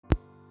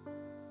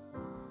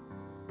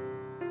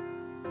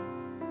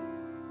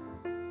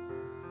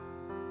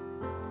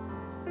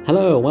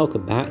Hello and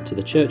welcome back to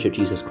the Church of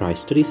Jesus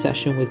Christ study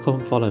session with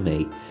Come Follow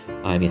Me.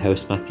 I'm your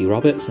host Matthew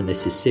Roberts and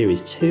this is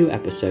Series 2,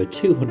 Episode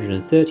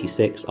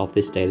 236 of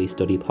this daily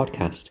study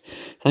podcast.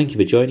 Thank you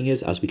for joining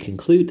us as we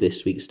conclude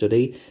this week's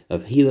study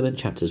of Helaman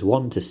chapters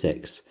 1 to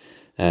 6.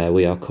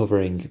 We are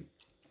covering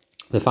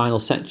the final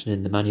section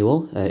in the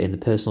manual, in the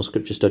personal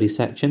scripture study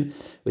section,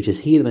 which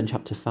is Helaman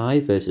chapter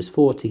 5 verses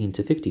 14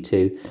 to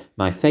 52.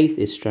 My faith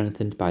is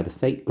strengthened by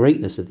the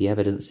greatness of the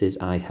evidences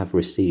I have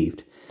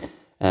received.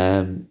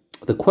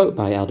 The quote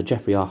by Elder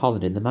Jeffrey R.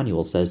 Holland in the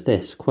manual says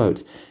this,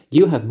 quote,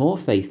 "You have more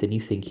faith than you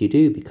think you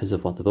do because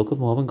of what the Book of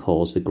Mormon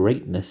calls the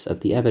greatness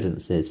of the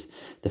evidences.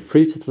 The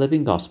fruit of the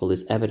living gospel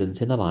is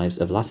evident in the lives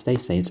of Latter-day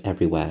Saints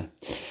everywhere."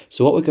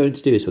 So what we're going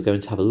to do is we're going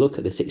to have a look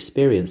at this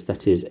experience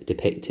that is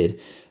depicted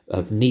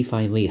of Nephi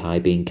and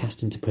Lehi being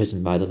cast into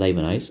prison by the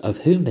Lamanites, of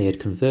whom they had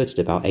converted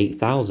about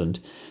 8,000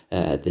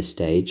 at this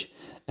stage,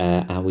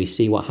 and we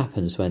see what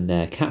happens when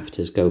their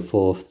captors go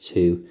forth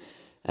to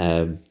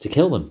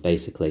kill them,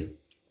 basically.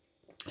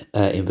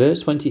 In verse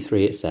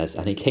 23 it says,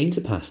 "And it came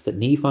to pass that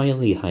Nephi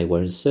and Lehi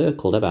were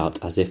encircled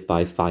about as if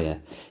by fire,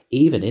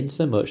 even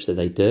insomuch that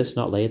they durst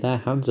not lay their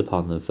hands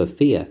upon them for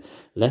fear,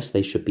 lest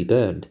they should be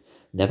burned.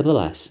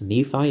 Nevertheless,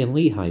 Nephi and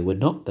Lehi were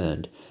not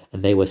burned,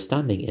 and they were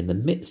standing in the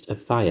midst of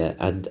fire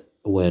and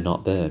were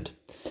not burned."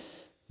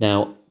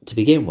 Now, to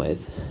begin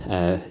with,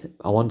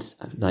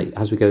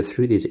 as we go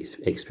through these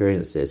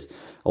experiences,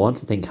 I want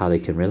to think how they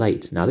can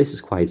relate. Now, this is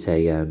quite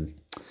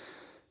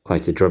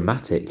a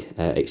dramatic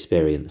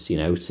experience,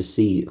 to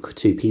see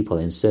two people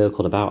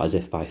encircled about as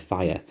if by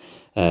fire.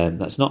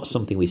 That's not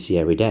something we see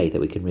every day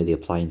that we can really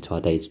apply into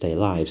our day-to-day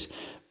lives.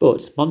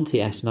 But Monty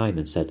S.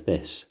 Nyman said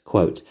this,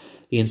 quote,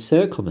 "The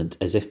encirclement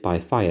as if by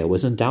fire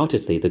was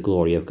undoubtedly the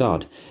glory of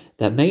God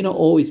that may not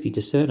always be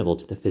discernible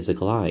to the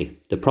physical eye.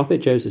 The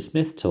prophet Joseph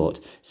Smith taught,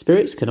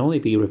 spirits can only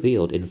be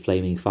revealed in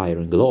flaming fire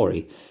and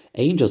glory.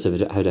 Angels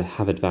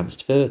have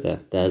advanced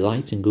further, their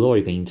light and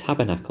glory being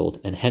tabernacled,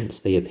 and hence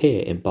they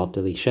appear in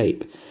bodily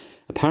shape.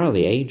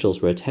 Apparently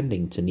angels were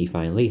attending to Nephi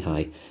and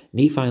Lehi.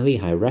 Nephi and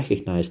Lehi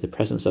recognized the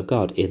presence of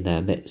God in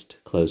their midst."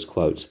 Close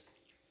quote.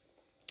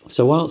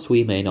 So whilst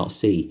we may not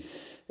see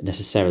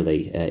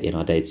necessarily in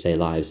our day-to-day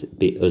lives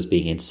us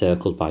being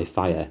encircled by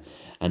fire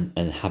and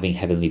having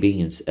heavenly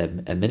beings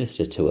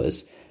administer to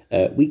us,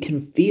 we can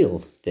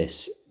feel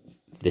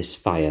this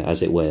fire,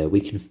 as it were. We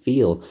can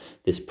feel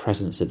this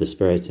presence of the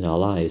Spirit in our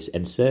lives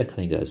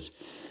encircling us.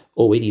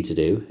 All we need to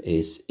do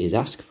is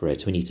ask for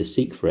it. We need to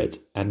seek for it.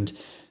 And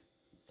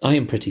I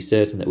am pretty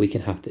certain that we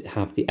can have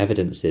the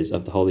evidences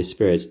of the Holy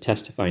Spirit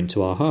testifying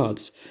to our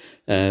hearts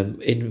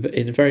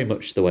in very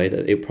much the way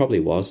that it probably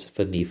was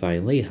for Nephi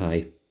and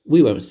Lehi.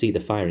 We won't see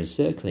the fire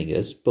encircling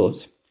us,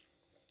 but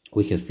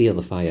we can feel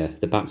the fire,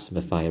 the baptism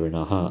of fire in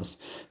our hearts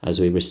as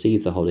we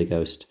receive the Holy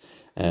Ghost,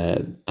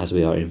 as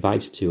we are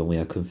invited to and we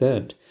are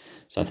confirmed.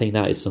 So I think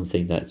that is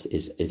something that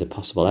is a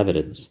possible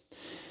evidence.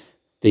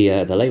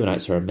 The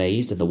Lamanites are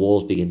amazed and the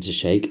walls begin to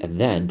shake,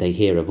 and then they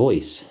hear a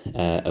voice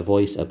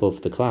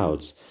above the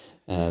clouds,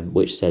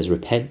 which says,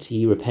 repent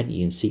ye,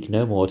 and seek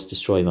no more to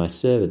destroy my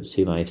servants,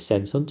 whom I have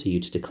sent unto you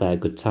to declare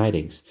good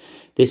tidings."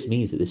 This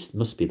means that this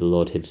must be the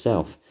Lord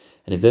himself.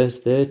 And in verse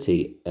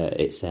 30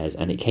 it says,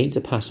 "And it came to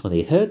pass when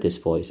they heard this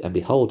voice, and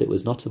behold, it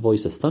was not a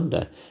voice of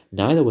thunder,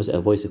 neither was it a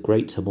voice of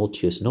great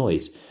tumultuous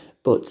noise,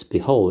 but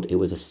behold, it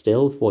was a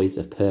still voice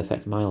of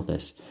perfect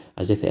mildness,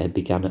 as if it had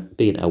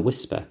been a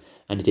whisper,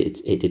 and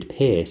it did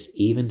pierce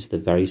even to the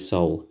very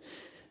soul."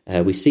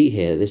 We see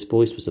here this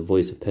voice was a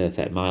voice of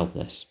perfect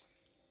mildness.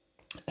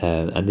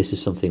 And this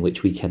is something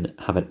which we can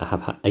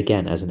have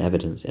again as an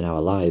evidence in our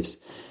lives.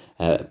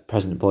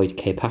 President Boyd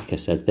K. Packer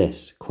says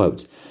this,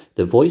 quote,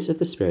 "The voice of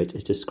the Spirit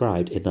is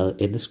described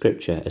in the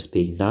Scripture as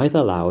being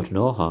neither loud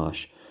nor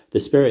harsh. The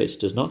Spirit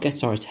does not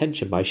get our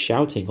attention by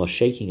shouting or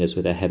shaking us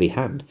with a heavy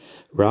hand.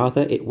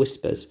 Rather, it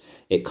whispers.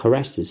 It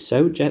caresses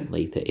so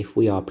gently that if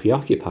we are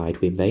preoccupied,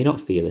 we may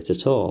not feel it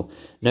at all.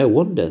 No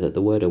wonder that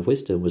the word of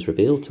wisdom was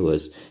revealed to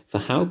us, for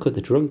how could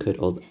the drunkard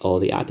or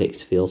the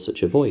addict feel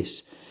such a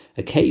voice?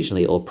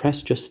 Occasionally it will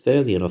press just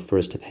firmly enough for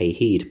us to pay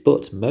heed,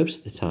 but most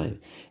of the time,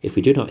 if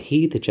we do not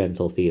heed the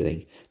gentle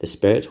feeling, the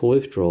Spirit will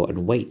withdraw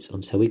and wait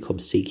until we come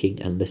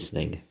seeking and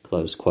listening."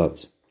 Close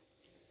quote.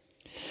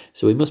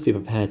 So we must be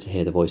prepared to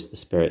hear the voice of the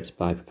Spirit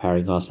by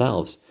preparing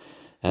ourselves.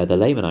 The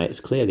Lamanites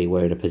clearly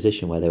were in a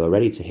position where they were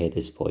ready to hear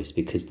this voice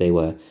because they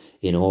were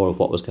in awe of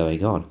what was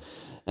going on.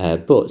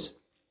 But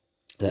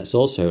let's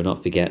also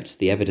not forget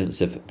the evidence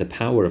of the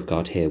power of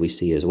God here we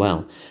see as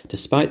well.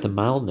 Despite the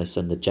mildness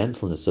and the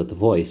gentleness of the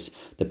voice,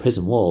 the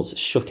prison walls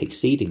shook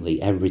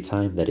exceedingly every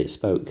time that it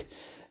spoke.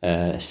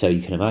 So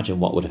you can imagine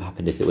what would have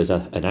happened if it was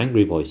an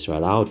angry voice or a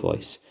loud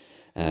voice.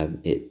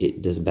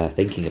 It doesn't bear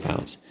thinking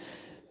about.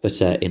 But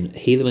in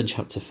Helaman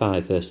chapter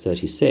 5, verse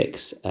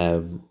 36,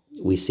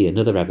 we see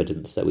another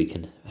evidence that we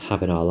can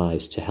have in our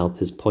lives to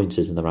help us point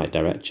us in the right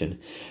direction.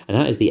 And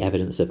that is the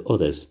evidence of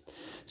others.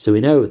 So we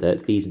know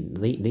that these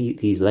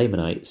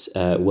Lamanites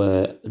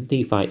were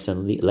Nephites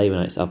and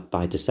Lamanites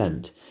by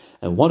descent.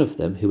 And one of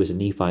them, who was a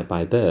Nephite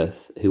by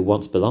birth, who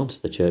once belonged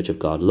to the Church of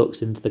God,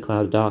 looks into the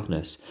cloud of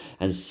darkness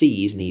and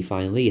sees Nephi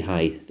and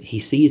Lehi. He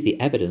sees the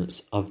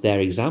evidence of their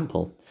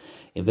example.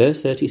 In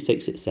verse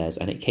 36 it says,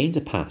 "And it came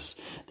to pass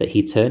that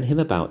he turned him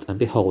about, and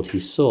behold, he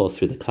saw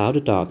through the cloud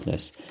of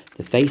darkness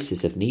the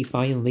faces of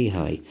Nephi and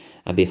Lehi,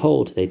 and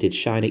behold, they did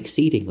shine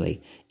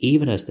exceedingly,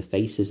 even as the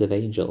faces of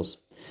angels.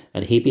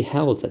 And he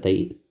beheld that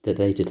they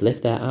did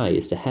lift their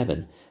eyes to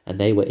heaven, and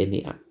they were in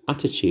the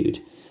attitude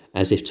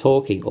as if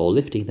talking or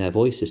lifting their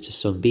voices to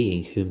some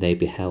being whom they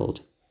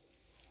beheld."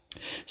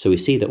 So we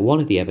see that one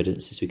of the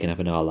evidences we can have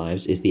in our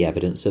lives is the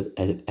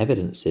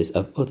evidences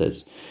of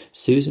others.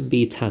 Susan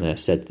B. Tanner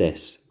said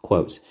this,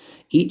 quote,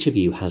 "Each of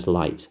you has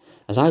light.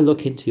 As I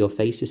look into your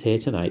faces here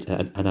tonight,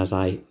 and as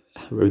I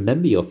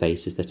remember your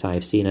faces that I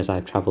have seen as I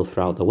have travelled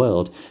throughout the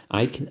world,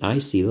 I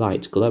see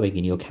light glowing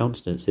in your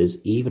countenances,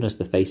 even as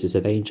the faces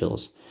of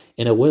angels.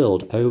 In a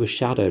world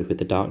overshadowed with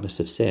the darkness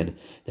of sin,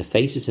 the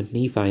faces of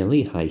Nephi and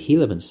Lehi,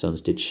 Helaman's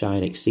sons, did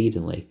shine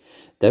exceedingly.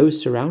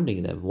 Those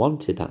surrounding them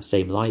wanted that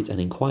same light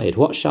and inquired,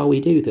 'What shall we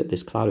do that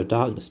this cloud of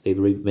darkness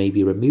may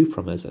be removed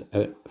from us,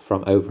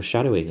 from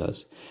overshadowing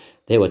us?'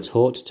 They were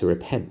taught to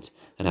repent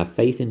and have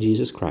faith in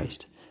Jesus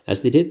Christ.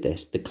 As they did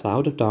this, the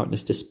cloud of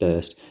darkness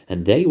dispersed,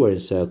 and they were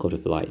encircled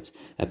with light,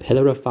 a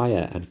pillar of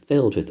fire, and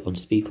filled with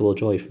unspeakable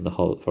joy from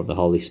the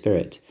Holy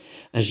Spirit.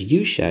 As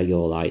you share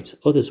your light,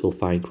 others will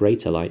find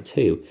greater light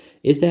too.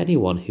 Is there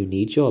anyone who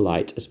needs your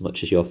light as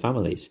much as your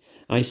families?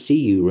 I see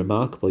you,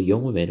 remarkable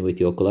young women, with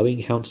your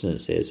glowing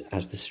countenances,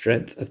 as the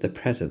strength of the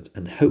present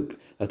and hope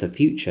of the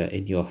future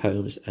in your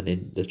homes and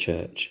in the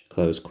church."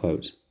 Close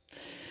quote.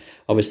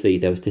 Obviously,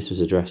 this was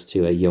addressed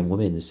to a young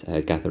women's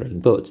gathering,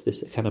 but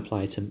this can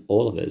apply to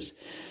all of us.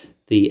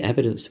 The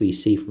evidence we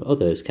see from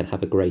others can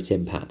have a great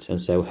impact,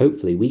 and so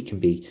hopefully we can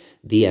be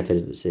the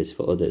evidences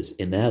for others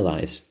in their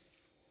lives,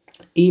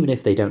 even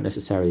if they don't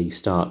necessarily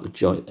start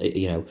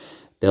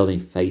building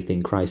faith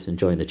in Christ and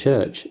join the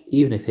church.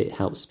 Even if it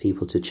helps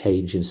people to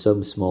change in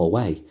some small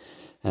way,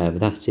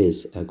 that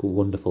is a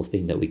wonderful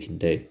thing that we can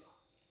do.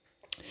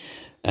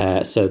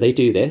 So they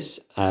do this.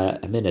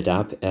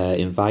 Aminadab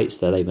invites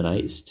the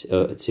Lamanites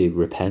to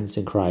repent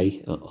and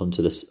cry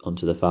unto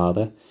the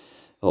Father,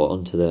 or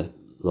unto the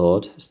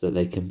Lord, so that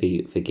they can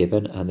be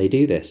forgiven, and they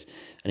do this.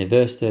 And in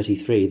verse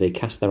 33, they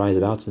cast their eyes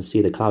about and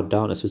see the cloud of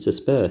darkness was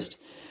dispersed.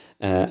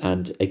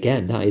 And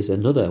again, that is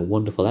another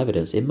wonderful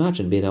evidence.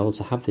 Imagine being able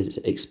to have this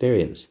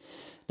experience.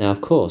 Now,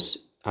 of course,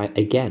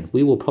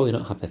 we will probably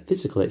not have a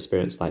physical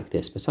experience like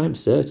this, but I'm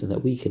certain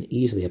that we can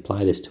easily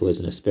apply this to us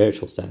in a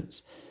spiritual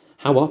sense.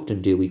 How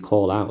often do we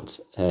call out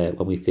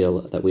when we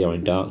feel that we are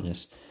in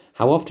darkness?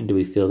 How often do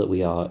we feel that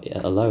we are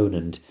alone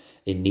and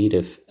in need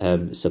of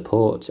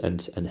support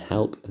and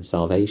help and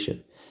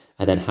salvation?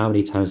 And then how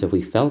many times have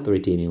we felt the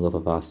redeeming love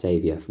of our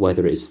Saviour,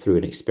 whether it is through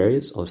an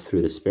experience or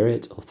through the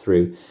Spirit or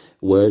through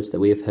words that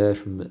we have heard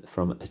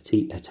from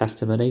a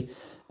testimony?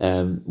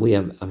 We,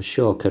 I'm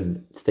sure,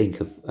 can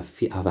think of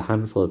a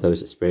handful of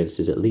those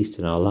experiences, at least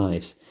in our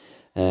lives.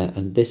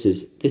 And this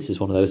is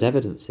one of those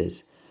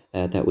evidences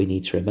that we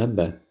need to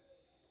remember.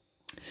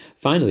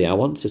 Finally, I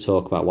want to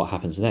talk about what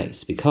happens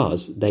next,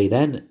 because they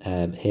then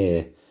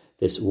hear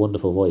this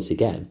wonderful voice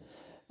again,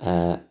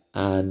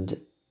 and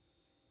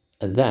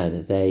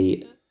then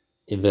they,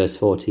 in verse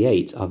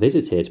 48, are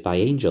visited by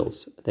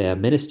angels. They are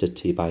ministered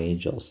to by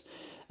angels.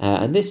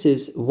 And this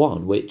is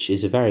one which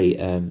is a very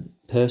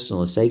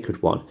personal and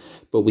sacred one,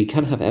 but we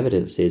can have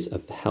evidences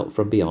of help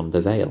from beyond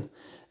the veil.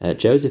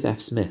 Joseph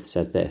F. Smith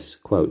said this,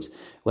 quote,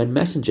 "When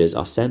messengers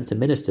are sent to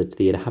minister to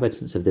the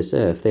inhabitants of this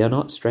earth, they are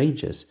not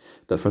strangers,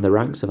 but from the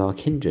ranks of our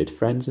kindred,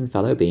 friends and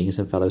fellow beings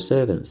and fellow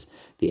servants.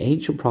 The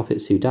ancient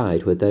prophets who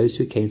died were those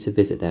who came to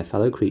visit their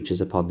fellow creatures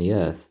upon the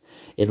earth.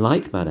 In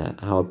like manner,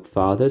 our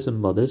fathers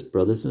and mothers,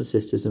 brothers and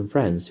sisters and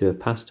friends who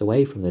have passed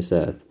away from this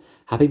earth,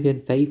 having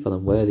been faithful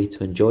and worthy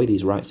to enjoy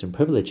these rights and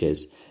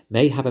privileges,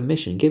 may have a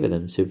mission given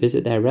them to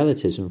visit their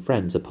relatives and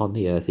friends upon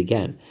the earth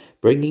again,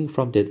 bringing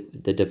from the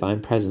divine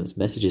presence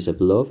messages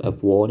of love,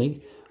 of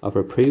warning, of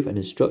reproof and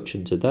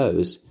instruction to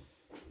those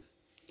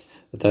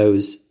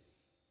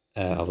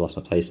I've lost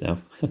my place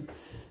now.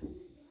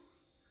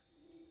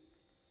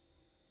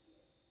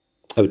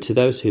 To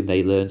those whom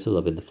they learn to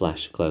love in the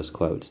flesh," close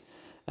quote.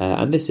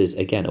 And this is,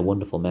 again, a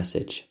wonderful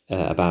message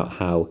about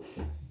how,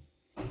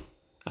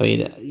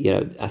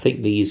 I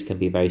think these can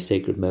be very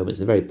sacred moments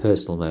and very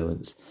personal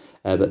moments,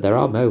 but there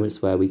are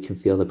moments where we can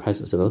feel the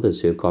presence of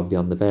others who have gone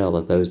beyond the veil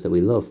of those that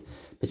we love,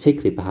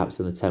 particularly perhaps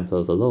in the temple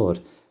of the Lord.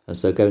 And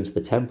so going to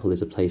the temple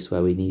is a place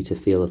where we need to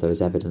feel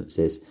those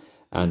evidences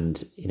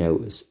and,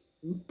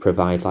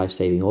 provide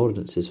life-saving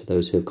ordinances for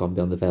those who have gone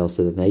beyond the veil,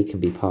 so that they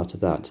can be part of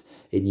that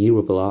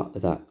innumerable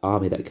that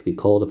army that can be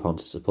called upon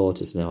to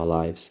support us in our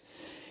lives.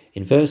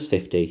 In verse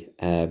 50,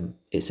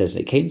 it says,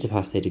 "And it came to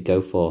pass they did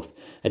go forth,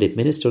 and did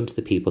minister unto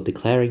the people,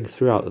 declaring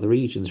throughout the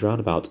regions round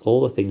about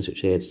all the things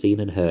which they had seen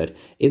and heard,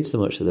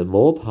 insomuch that the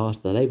more part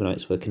of the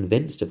Lamanites were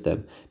convinced of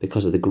them,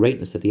 because of the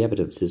greatness of the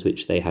evidences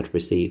which they had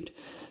received."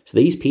 So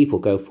these people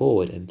go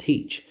forward and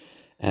teach.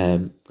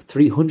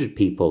 300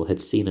 people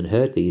had seen and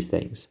heard these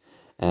things,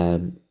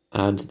 and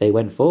they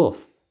went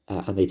forth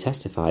and they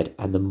testified,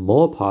 and the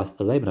more part of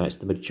the Lamanites,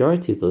 the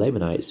majority of the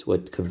Lamanites were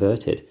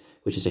converted,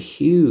 which is a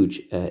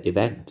huge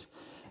event.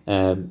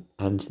 And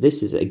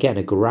this is, again,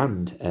 a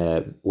grand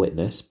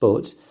witness,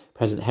 but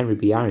President Henry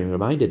B. Eyring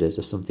reminded us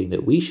of something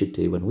that we should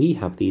do when we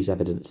have these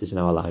evidences in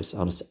our lives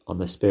on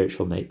the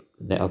spiritual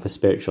of a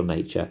spiritual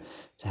nature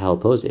to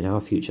help us in our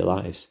future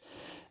lives.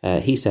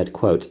 He said,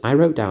 quote, "I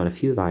wrote down a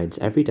few lines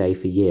every day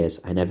for years.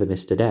 I never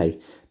missed a day.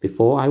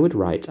 Before I would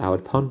write, I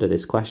would ponder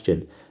this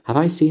question. Have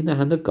I seen the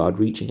hand of God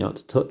reaching out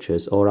to touch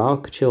us or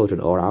our children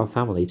or our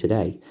family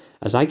today?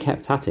 As I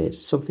kept at it,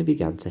 something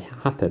began to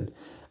happen.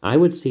 I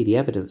would see the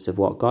evidence of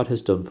what God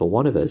has done for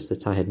one of us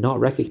that I had not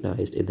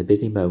recognized in the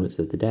busy moments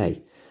of the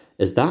day.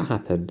 As that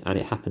happened, and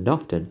it happened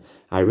often,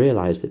 I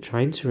realized that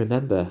trying to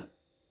remember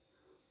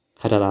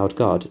had allowed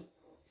God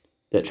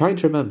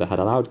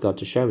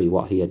to show me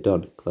what he had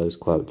done," close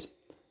quote.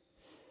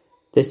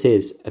 This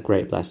is a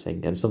great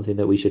blessing and something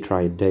that we should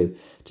try and do,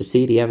 to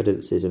see the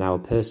evidences in our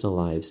personal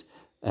lives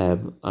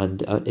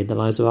and in the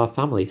lives of our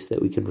families, so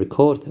that we can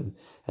record them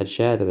and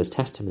share them as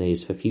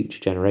testimonies for future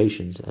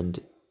generations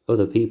and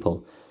other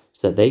people,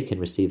 so that they can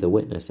receive the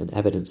witness and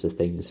evidence of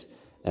things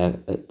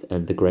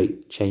and the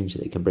great change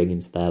that it can bring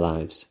into their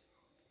lives.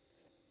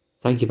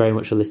 Thank you very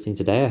much for listening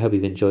today. I hope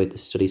you've enjoyed the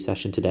study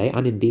session today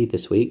and indeed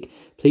this week.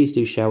 Please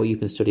do share what you've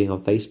been studying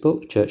on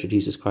Facebook, Church of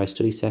Jesus Christ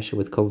Study Session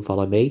with Come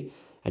Follow Me,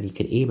 and you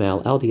can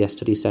email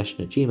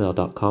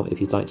ldsstudysession@gmail.com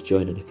if you'd like to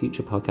join in a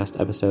future podcast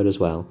episode as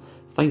well.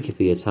 Thank you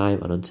for your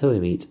time, and until we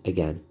meet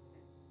again.